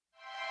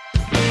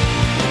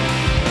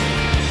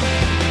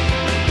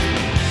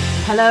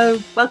Hello,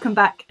 welcome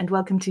back and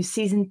welcome to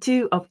Season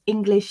 2 of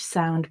English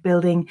Sound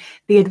Building,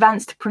 the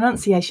advanced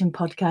pronunciation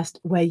podcast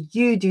where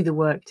you do the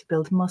work to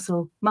build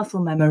muscle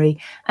memory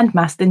and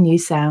master new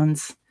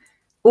sounds.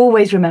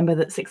 Always remember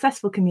that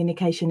successful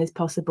communication is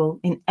possible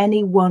in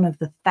any one of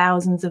the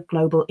thousands of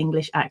global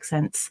English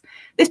accents.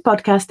 This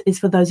podcast is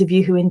for those of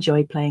you who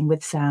enjoy playing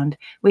with sound.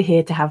 We're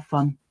here to have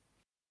fun.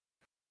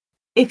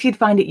 If you'd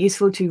find it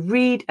useful to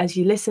read as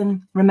you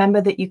listen, remember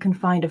that you can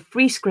find a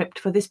free script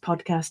for this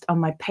podcast on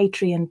my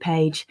Patreon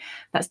page.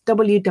 That's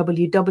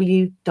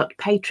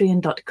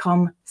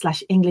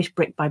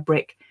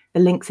www.patreon.com/EnglishBrickByBrick. The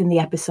link's in the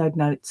episode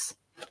notes.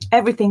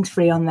 Everything's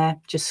free on there.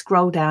 Just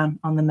scroll down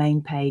on the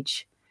main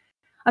page.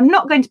 I'm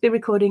not going to be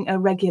recording a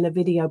regular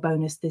video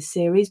bonus this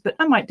series, but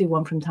I might do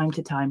one from time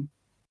to time.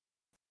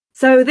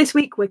 So this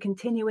week we're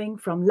continuing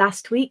from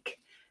last week.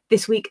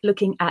 This week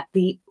looking at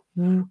the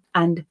w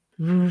and v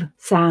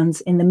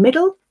sounds in the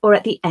middle or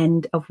at the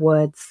end of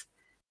words.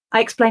 I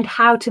explained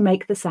how to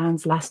make the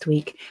sounds last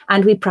week,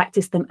 and we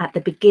practiced them at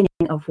the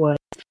beginning of words.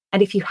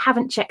 And if you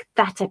haven't checked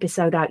that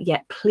episode out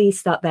yet, please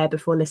start there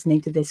before listening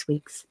to this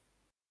week's.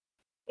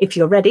 If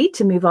you're ready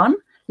to move on,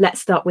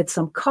 let's start with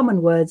some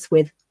common words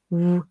with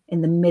w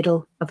in the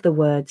middle of the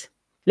word.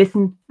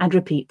 Listen and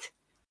repeat.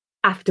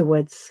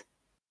 Afterwards.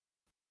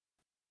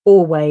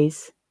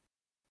 Always.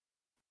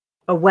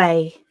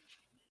 Away.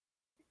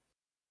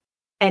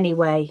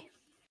 Anyway.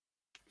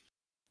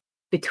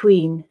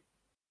 Between.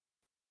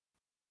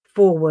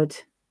 Forward.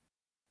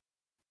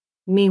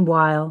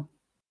 Meanwhile.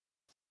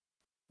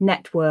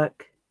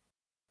 Network.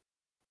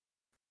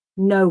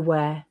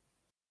 Nowhere.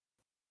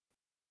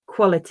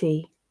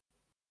 Quality.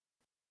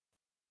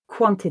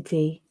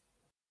 Quantity.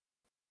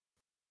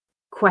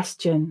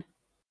 Question.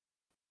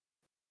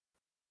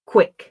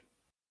 Quick.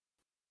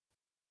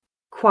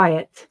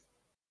 Quiet.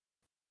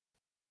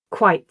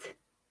 Quite.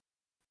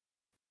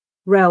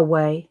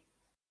 Railway.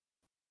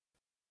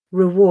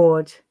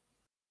 Reward.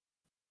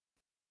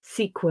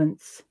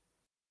 Sequence.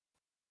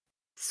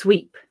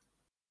 Sweep.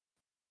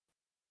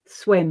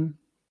 Swim.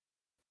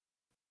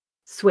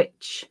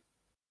 Switch.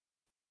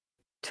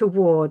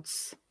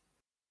 Towards.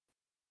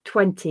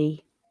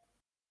 20.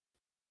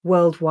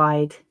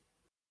 Worldwide.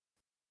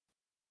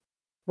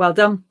 Well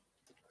done.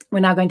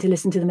 We're now going to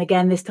listen to them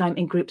again, this time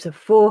in groups of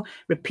 4.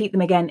 Repeat them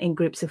again in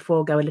groups of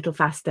 4. Go a little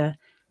faster.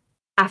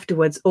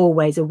 Afterwards,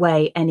 always,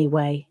 away,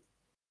 anyway.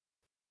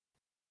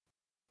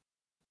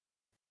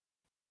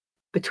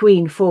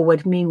 Between,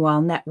 forward,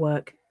 meanwhile,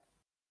 network.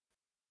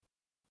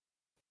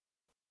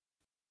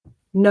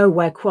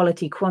 Nowhere,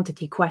 quality,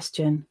 quantity,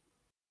 question.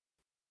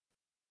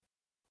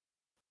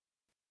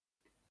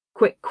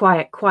 Quick,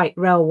 quiet, quite,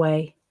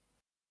 railway.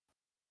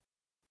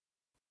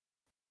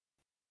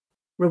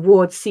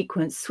 Reward,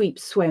 sequence, sweep,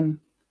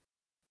 swim.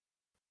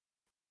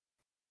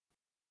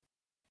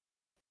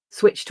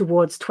 Switch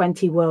towards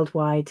 20,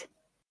 worldwide.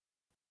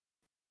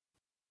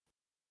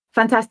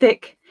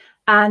 Fantastic.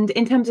 And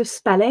in terms of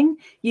spelling,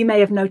 you may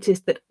have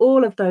noticed that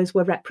all of those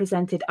were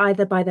represented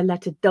either by the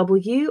letter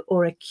W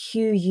or a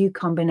QU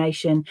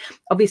combination.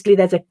 Obviously,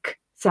 there's a K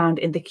sound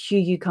in the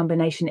QU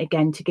combination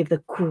again to give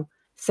the Q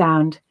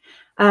sound.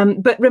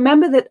 But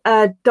remember that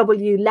a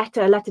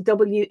letter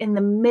W in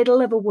the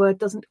middle of a word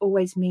doesn't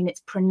always mean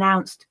it's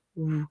pronounced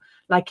W,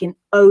 like in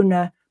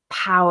owner,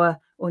 power,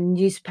 or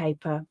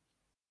newspaper.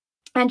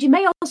 And you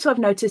may also have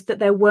noticed that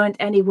there weren't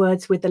any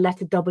words with the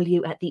letter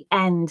W at the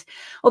end,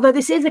 although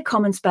this is a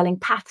common spelling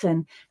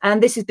pattern.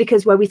 And this is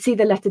because where we see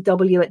the letter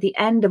W at the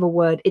end of a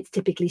word, it's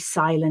typically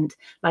silent,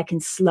 like in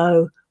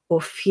slow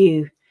or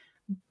few.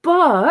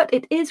 But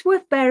it is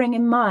worth bearing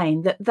in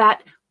mind that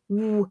that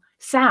W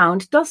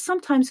sound does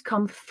sometimes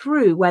come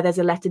through where there's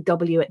a letter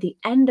W at the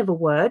end of a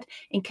word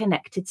in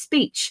connected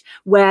speech,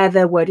 where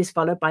the word is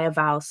followed by a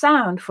vowel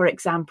sound. For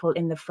example,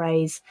 in the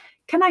phrase,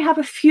 "Can I have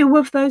a few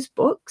of those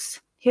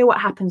books?" Hear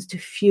what happens to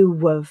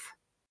few of.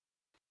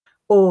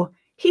 Or,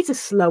 "He's a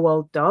slow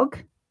old dog."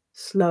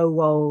 Slow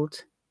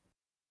old.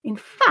 In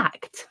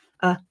fact,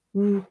 a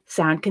W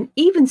sound can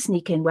even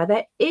sneak in where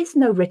there is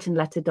no written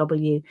letter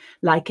W,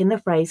 like in the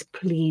phrase,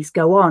 "Please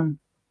go on."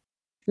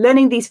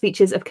 Learning these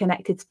features of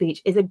connected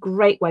speech is a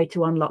great way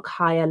to unlock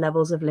higher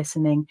levels of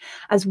listening,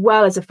 as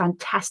well as a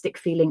fantastic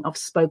feeling of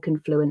spoken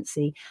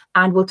fluency.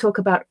 And we'll talk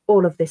about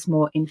all of this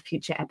more in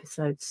future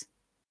episodes.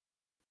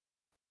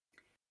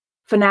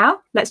 For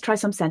now, let's try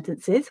some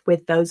sentences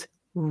with those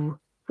W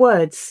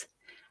words.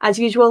 As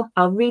usual,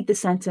 I'll read the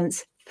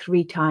sentence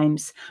 3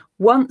 times.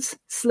 Once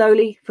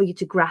slowly for you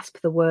to grasp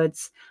the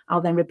words.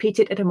 I'll then repeat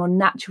it at a more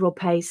natural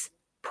pace.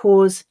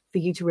 Pause for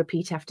you to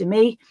repeat after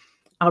me.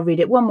 I'll read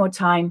it one more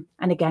time,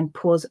 and again,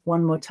 pause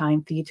one more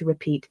time for you to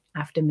repeat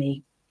after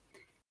me.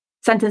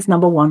 Sentence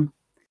number 1.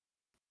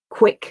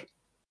 Quick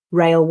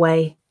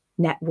railway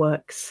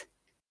networks.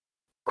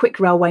 Quick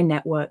railway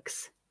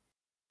networks.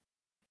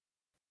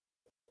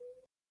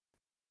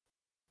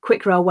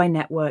 Quick railway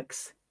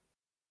networks.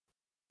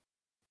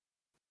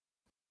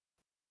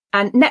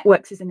 And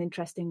networks is an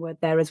interesting word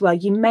there as well.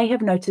 You may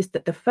have noticed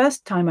that the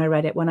first time I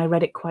read it, when I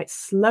read it quite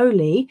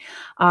slowly,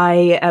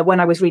 when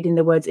I was reading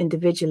the words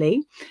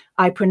individually,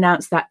 I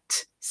pronounced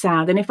that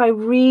sound. And if I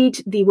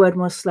read the word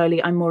more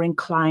slowly, I'm more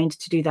inclined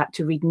to do that,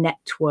 to read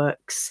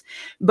networks.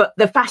 But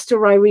the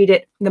faster I read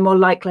it, the more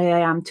likely I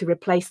am to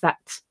replace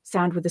that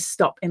sound with a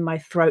stop in my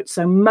throat.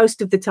 So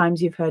most of the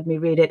times you've heard me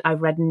read it,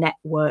 I've read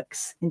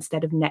networks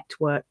instead of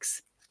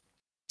networks.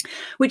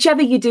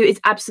 Whichever you do is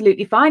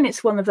absolutely fine.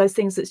 It's one of those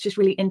things that's just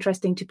really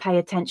interesting to pay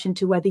attention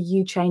to, whether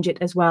you change it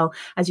as well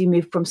as you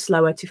move from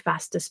slower to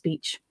faster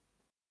speech.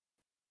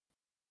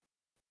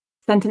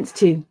 Sentence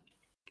 2.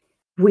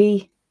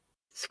 We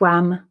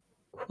swam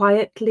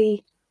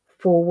quietly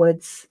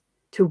forwards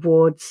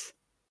towards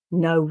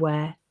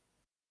nowhere.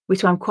 We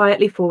swam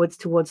quietly forwards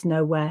towards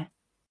nowhere.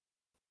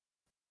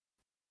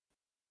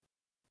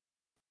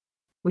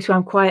 We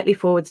swam quietly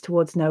forwards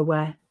towards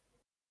nowhere.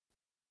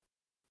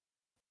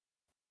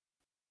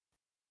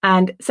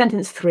 And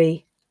sentence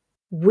 3,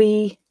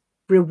 we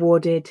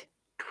rewarded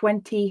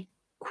 20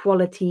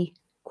 quality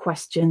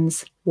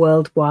questions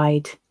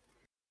worldwide.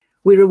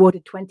 We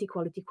rewarded 20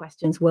 quality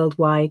questions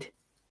worldwide.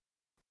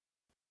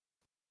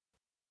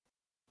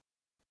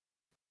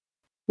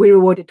 We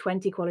rewarded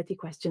 20 quality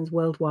questions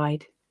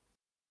worldwide.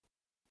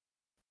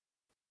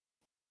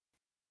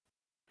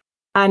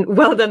 And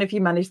well done if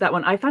you managed that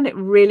one. I found it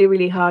really,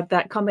 really hard.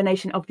 That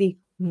combination of the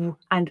w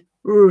and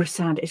r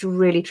sound is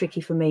really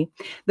tricky for me.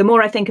 The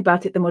more I think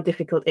about it, the more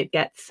difficult it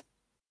gets.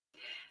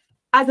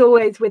 As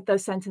always with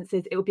those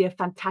sentences, it would be a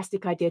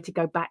fantastic idea to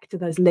go back to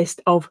those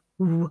list of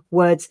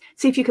words.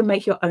 See if you can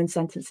make your own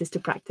sentences to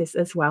practice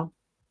as well.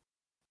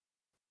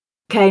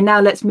 Okay,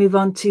 now let's move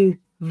on to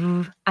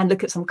and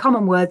look at some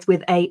common words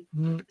with a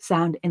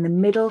sound in the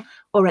middle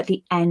or at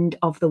the end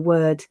of the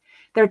word.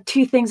 There are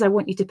two things I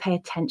want you to pay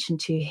attention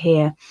to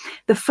here.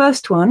 The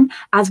first one,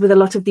 as with a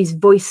lot of these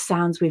voice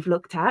sounds we've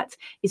looked at,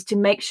 is to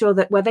make sure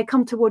that where they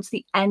come towards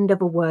the end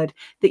of a word,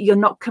 that you're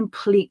not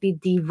completely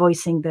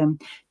devoicing them.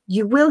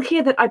 You will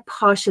hear that I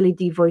partially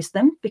devoice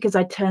them because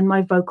I turn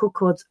my vocal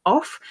cords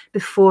off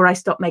before I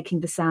stop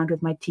making the sound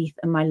with my teeth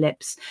and my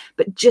lips.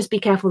 But just be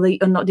careful that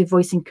you're not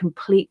devoicing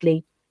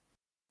completely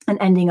and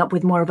ending up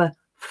with more of a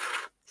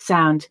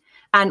sound.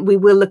 And we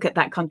will look at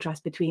that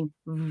contrast between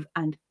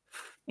and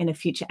in a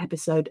future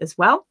episode as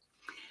well.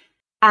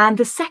 And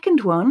the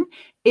second one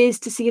is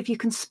to see if you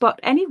can spot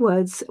any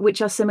words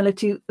which are similar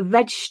to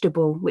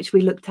vegetable, which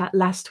we looked at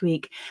last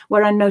week,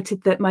 where I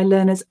noted that my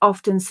learners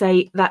often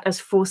say that as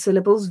 4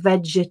 syllables,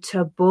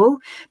 vegetable,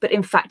 but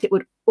in fact it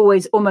would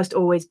almost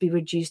always be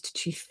reduced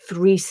to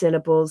 3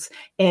 syllables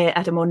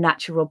at a more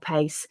natural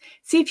pace.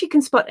 See if you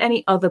can spot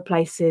any other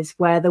places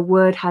where the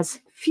word has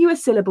fewer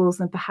syllables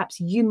than perhaps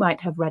you might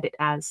have read it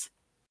as.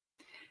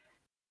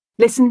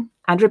 Listen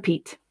and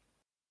repeat.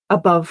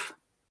 Above.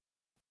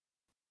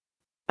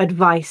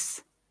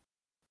 Advice.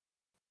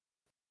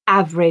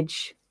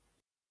 Average.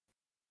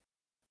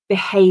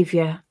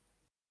 Behavior.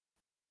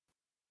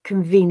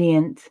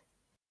 Convenient.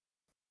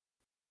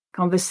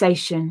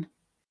 Conversation.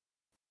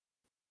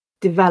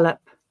 Develop.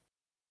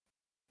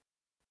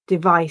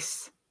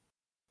 Device.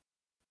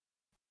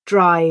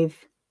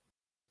 Drive.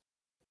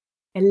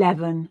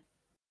 11.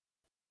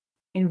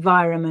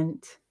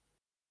 Environment.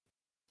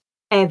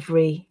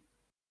 Every.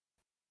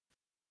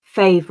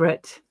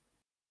 Favorite.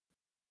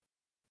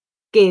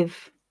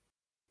 Give.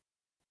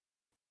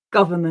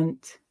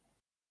 Government.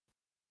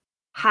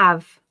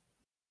 Have.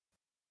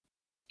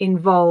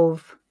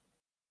 Involve.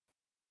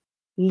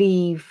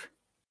 Leave.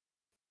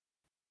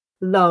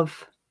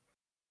 Love.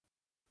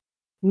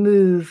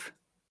 Move.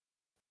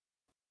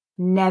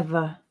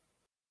 Never.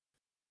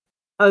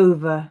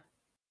 Over.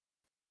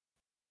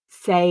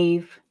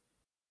 Save.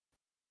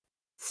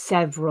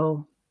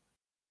 Several.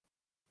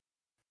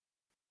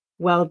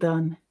 Well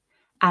done.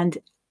 And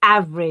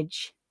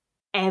average.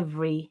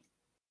 Every.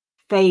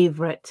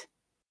 Favorite.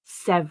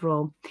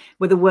 Several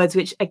were the words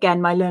which, again,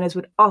 my learners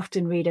would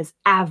often read as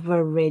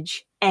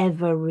average,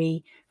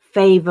 every,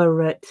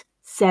 favorite,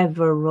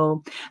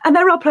 several. And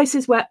there are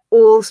places where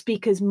all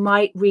speakers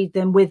might read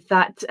them with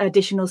that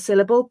additional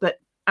syllable, but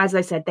as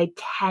I said, they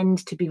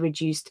tend to be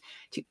reduced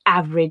to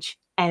average,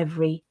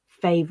 every,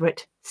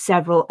 favorite,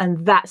 several,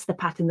 and that's the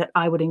pattern that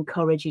I would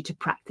encourage you to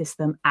practice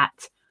them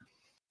at.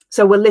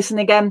 So we'll listen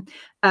again,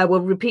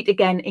 we'll repeat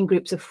again in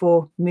groups of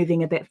 4,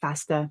 moving a bit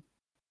faster.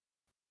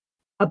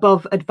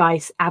 Above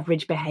advice,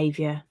 average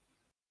behavior.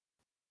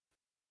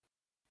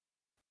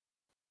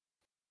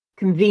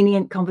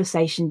 Convenient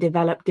conversation,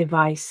 develop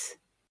device.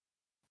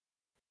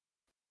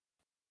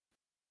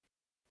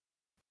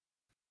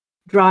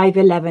 Drive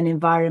 11,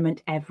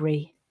 environment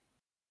every.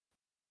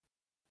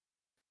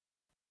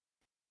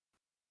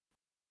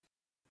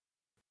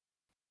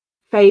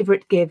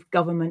 Favorite give,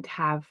 government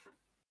have.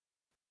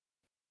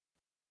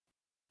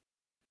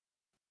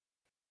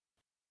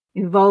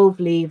 Involve,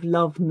 leave,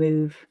 love,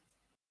 move.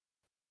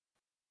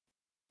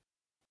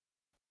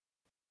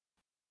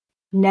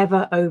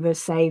 Never, over,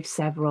 save,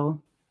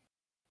 several.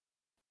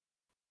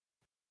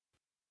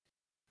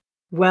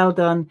 Well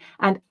done.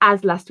 And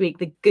as last week,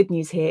 the good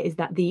news here is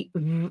that the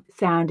V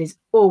sound is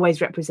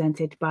always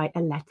represented by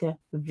a letter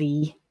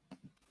V.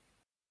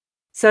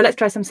 So let's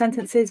try some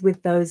sentences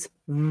with those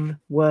V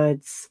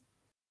words.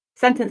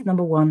 Sentence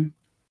number 1,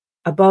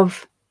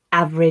 above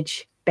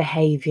average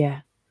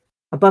behavior.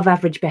 Above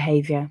average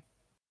behavior.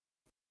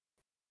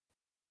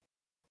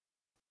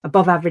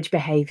 Above average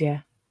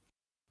behavior.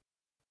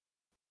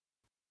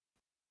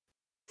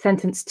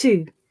 Sentence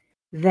 2,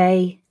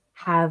 they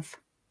have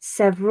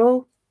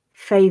several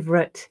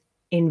favorite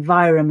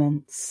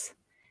environments.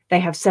 They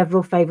have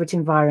several favorite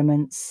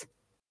environments.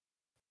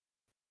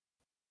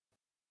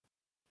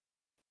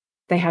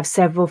 They have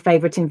several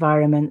favorite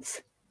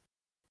environments.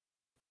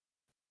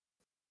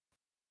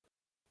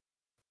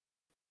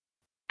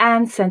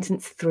 And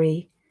sentence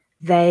 3,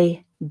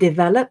 they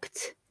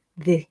developed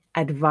the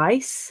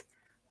advice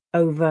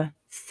over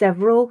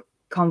several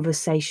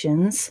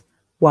conversations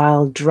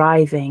while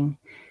driving.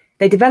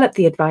 They developed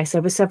the advice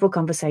over several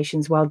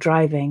conversations while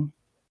driving.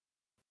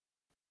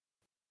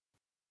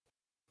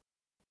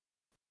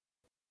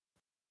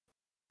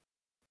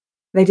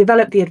 They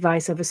developed the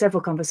advice over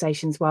several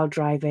conversations while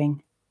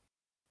driving.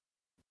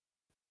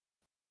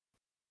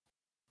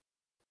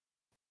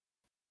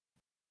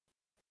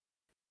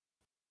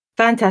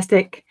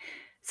 Fantastic.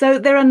 So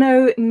there are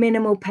no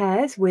minimal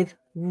pairs with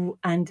w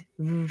and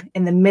v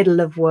in the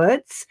middle of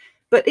words,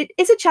 but it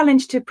is a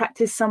challenge to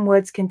practice some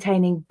words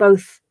containing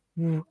both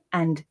w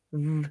and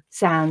v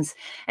sounds.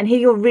 And here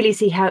you'll really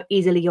see how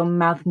easily your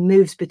mouth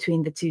moves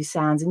between the two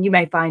sounds. And you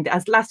may find,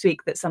 as last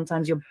week, that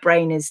sometimes your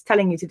brain is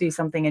telling you to do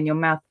something and your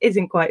mouth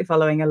isn't quite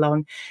following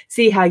along.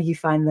 See how you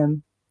find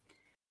them.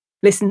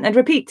 Listen and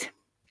repeat.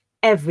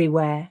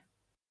 Everywhere.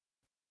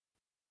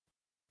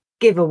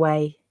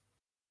 Giveaway.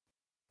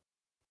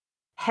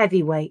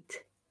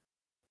 Heavyweight.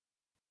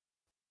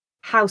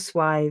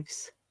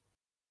 Housewives.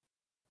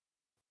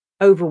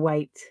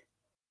 Overweight.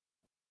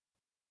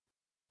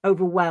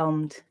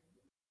 Overwhelmed.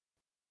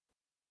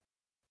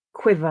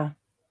 Quiver.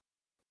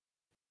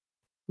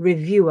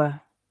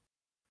 Reviewer.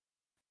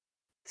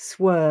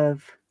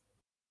 Swerve.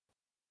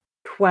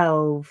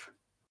 12.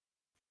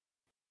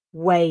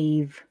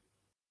 Wave.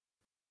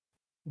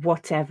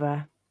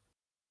 Whatever.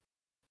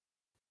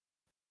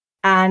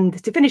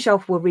 And to finish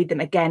off, we'll read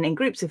them again in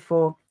groups of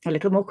 4, a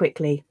little more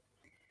quickly.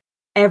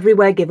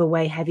 Everywhere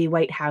giveaway,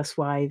 heavyweight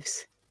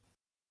housewives.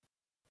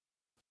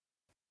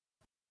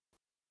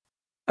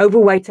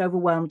 Overweight,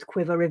 overwhelmed,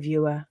 quiver,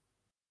 reviewer.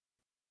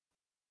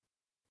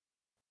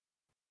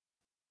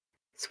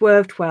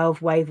 Swerve,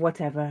 12, wave,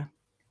 whatever.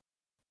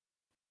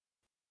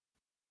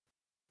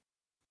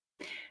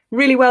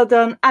 Really well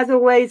done. As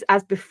always,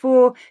 as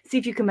before, see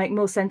if you can make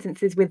more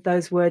sentences with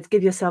those words.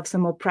 Give yourself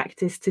some more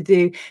practice to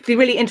do. It'd be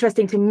really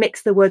interesting to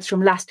mix the words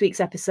from last week's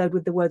episode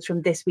with the words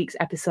from this week's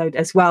episode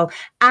as well.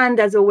 And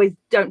as always,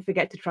 don't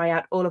forget to try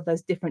out all of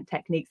those different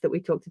techniques that we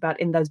talked about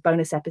in those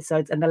bonus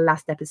episodes and the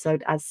last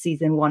episode as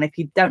season 1. If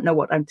you don't know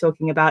what I'm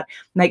talking about,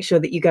 make sure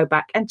that you go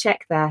back and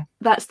check there.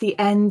 That's the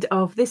end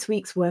of this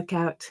week's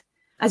workout.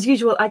 As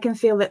usual, I can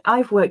feel that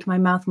I've worked my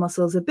mouth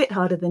muscles a bit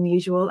harder than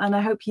usual, and I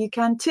hope you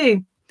can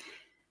too.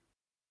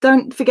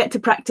 Don't forget to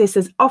practice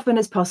as often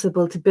as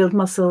possible to build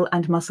muscle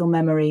and muscle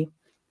memory.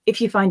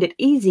 If you find it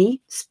easy,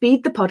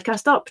 speed the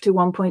podcast up to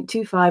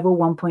 1.25 or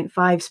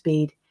 1.5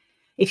 speed.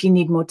 If you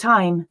need more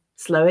time,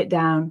 slow it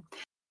down.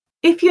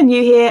 If you're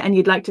new here and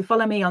you'd like to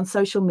follow me on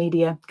social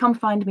media, come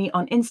find me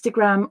on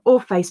Instagram or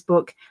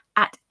Facebook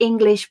at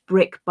English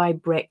Brick by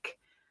Brick.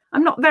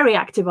 I'm not very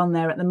active on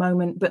there at the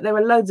moment, but there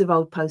are loads of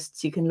old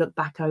posts you can look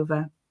back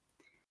over.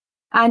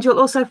 And you'll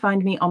also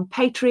find me on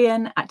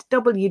Patreon at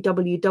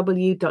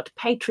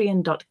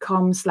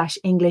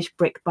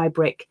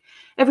www.patreon.com/EnglishBrickByBrick.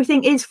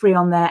 Everything is free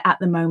on there at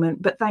the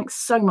moment, but thanks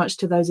so much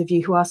to those of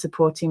you who are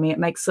supporting me. It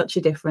makes such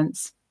a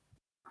difference.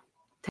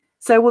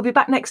 So we'll be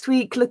back next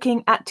week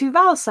looking at 2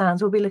 vowel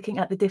sounds. We'll be looking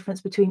at the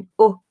difference between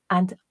U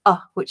and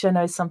which I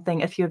know is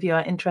something a few of you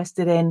are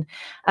interested in.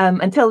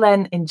 Until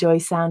then, enjoy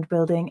sound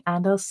building,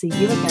 and I'll see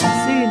you again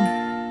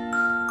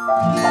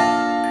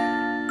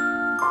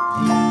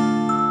soon.